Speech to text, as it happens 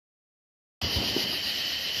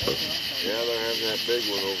Yeah, they're having that big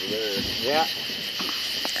one over there. Yeah.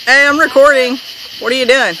 Hey, I'm recording. What are you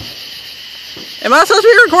doing? Am I supposed to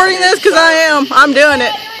be recording this? Because I am. I'm doing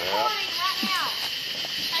it.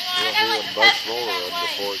 You'll hear a bunch more of them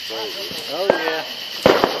before it's over. Oh, yeah.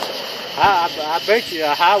 I bet you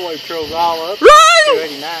a highway patrol's all up. Run!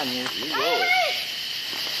 289 here. You know it.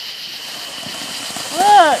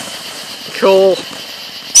 Look! Cool.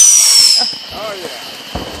 Oh, yeah.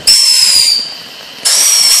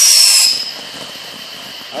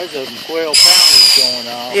 There's some 12 pounders going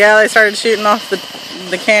off. Yeah, they started shooting off the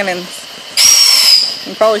cannons. You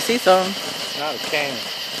can probably see some. It's not a cannon.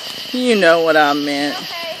 You know what I meant.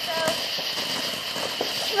 Okay, so.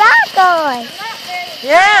 Rock on.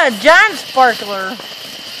 Yeah, giant sparkler.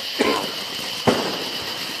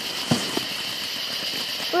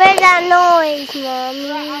 Where's that noise, Mommy?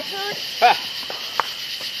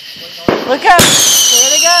 Look up. There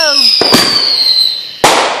they go.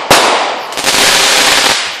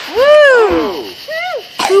 Woo!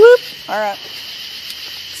 Whoop. All right.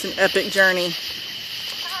 It's an epic journey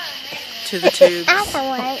to the tubes. I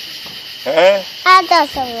can wait. Huh? I got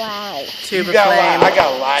some light. Tube of I flame.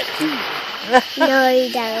 got a light too. No,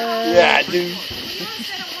 you don't. Yeah, I do.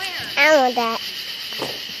 I want that.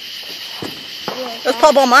 Let's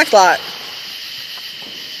pop on my clock.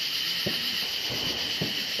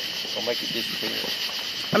 Don't make it disappear.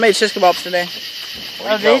 I made shish kebabs today.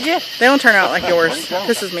 Oh, did you? They don't turn out like yours.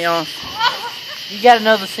 Pisses me off. You got to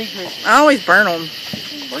know the secret. I always burn them.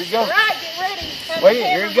 Where'd you go? Right, get ready. Wait,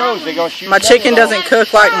 here it goes. They're gonna shoot. My chicken doesn't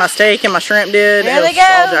cook like my steak and my shrimp did. There It they was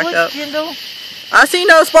all go. jacked Look, up. Kendall. I see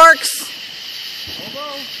no sparks.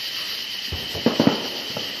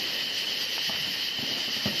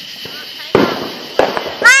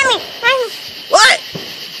 Mommy. What?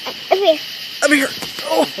 Up here. Up here.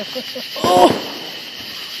 Oh. Oh.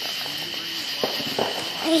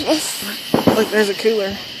 Look, there's a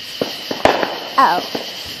cooler. Oh.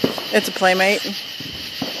 It's a Playmate.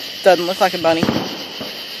 Doesn't look like a bunny. Is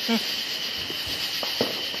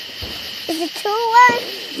it cooler?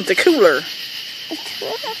 It's a cooler. It's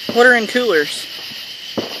cooler. What are in coolers?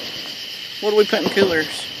 What do we put in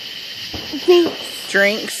coolers?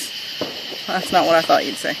 Drinks. That's not what I thought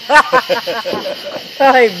you'd say.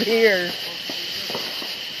 Hey, beer.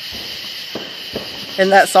 In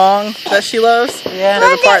that song that she loves, Yeah.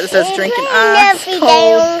 there's a part that says drinking ice Every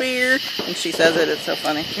cold day. beer, and she says it. It's so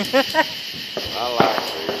funny. I like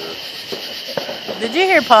beer. Did you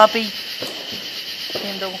hear Poppy?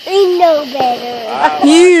 Kendall. We know better.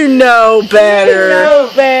 You know better. No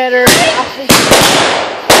better.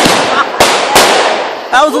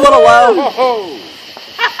 That was a little low. Oh,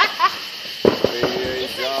 be a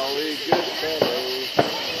jolly good fellow.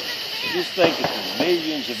 Just think it's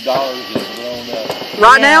millions of dollars that's blown up.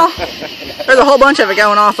 Right now, there's a whole bunch of it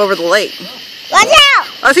going off over the lake. Watch out!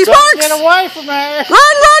 I see Get sparks. away from her. Run,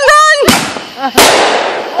 run, run!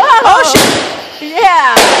 Oh shit!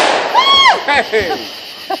 Yeah. Hey!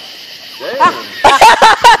 Damn.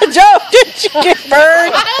 Joe, did you get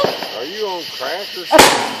burned? Are you on crack or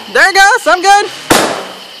something? There it goes. I'm good.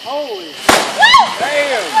 Holy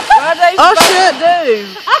Damn! What are they Oh, supposed shit. to do?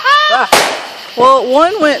 Well,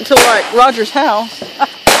 one went to like Roger's house.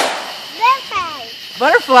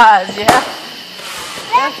 Butterflies, yeah.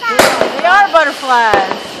 They are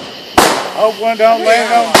butterflies. Hope one don't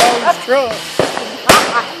land on Bo's truck.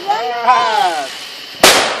 Alright.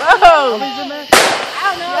 Whoa.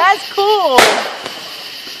 That's cool.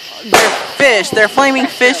 They're fish. They're flaming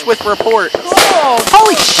fish with reports. Cool.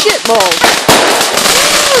 Holy shit balls!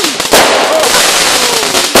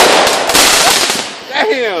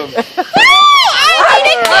 Damn!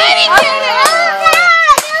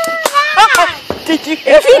 Did you?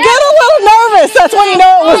 If you get a little nervous, that's when you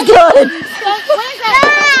know it was good.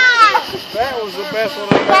 That was the best one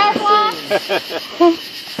I've ever seen.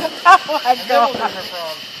 Oh my God.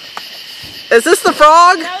 Is this the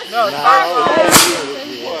frog? No.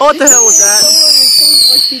 What the hell was that?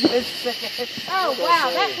 Oh, wow,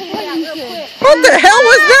 that came out real quick. What the hell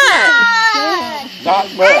was that? Not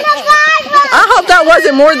much. I hope that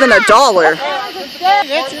wasn't more than $1.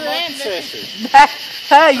 That's your ancestors.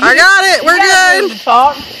 Hey, you I got it. We're good. to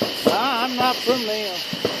talk. I'm not from them.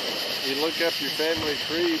 You look up your family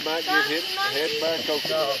tree, you might get head by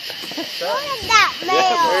coconut. What is that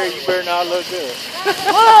Mary, mail? you better not look up.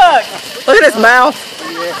 Look. Look at his mouth.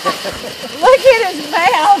 Look at his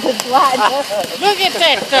mouth. It's lighting up. Look at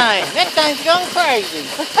that thing. That thing's going crazy.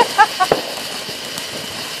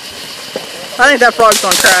 I think that frog's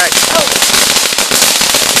on crack.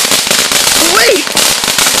 Wait!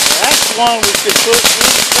 That's the one we could put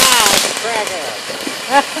inside the crack house.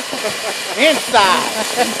 Inside.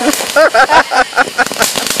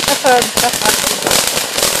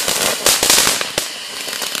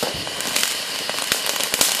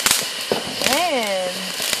 Man,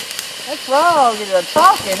 that frog is a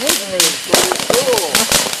talking, isn't he? Cool.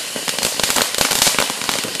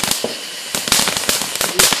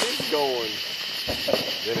 Keep going.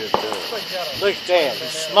 Then it's done. Look at that,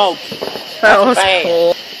 it's smoking. That was bad.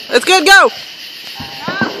 cool. It's good, go.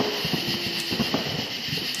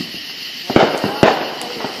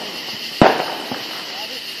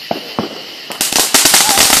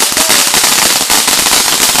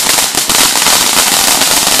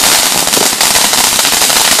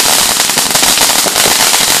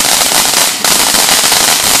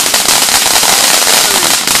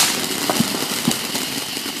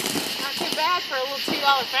 For a little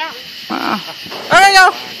 $2 fountain. There you go.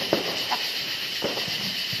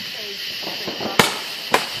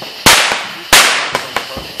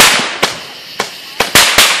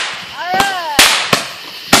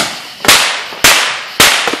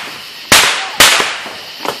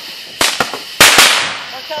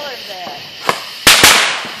 What color is that?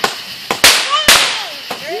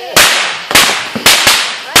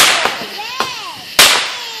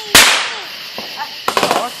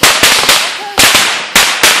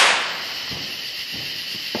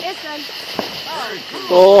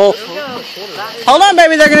 Cool. Hold on,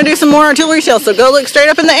 baby. They're going to do some more artillery shells, so go look straight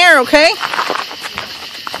up in the air, okay?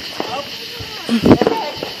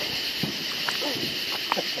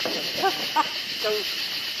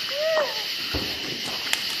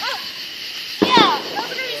 Yeah,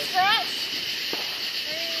 those are going to be scratched.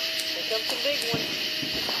 Here comes the big one.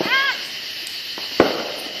 Ah!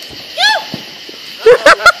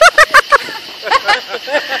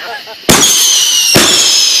 Go!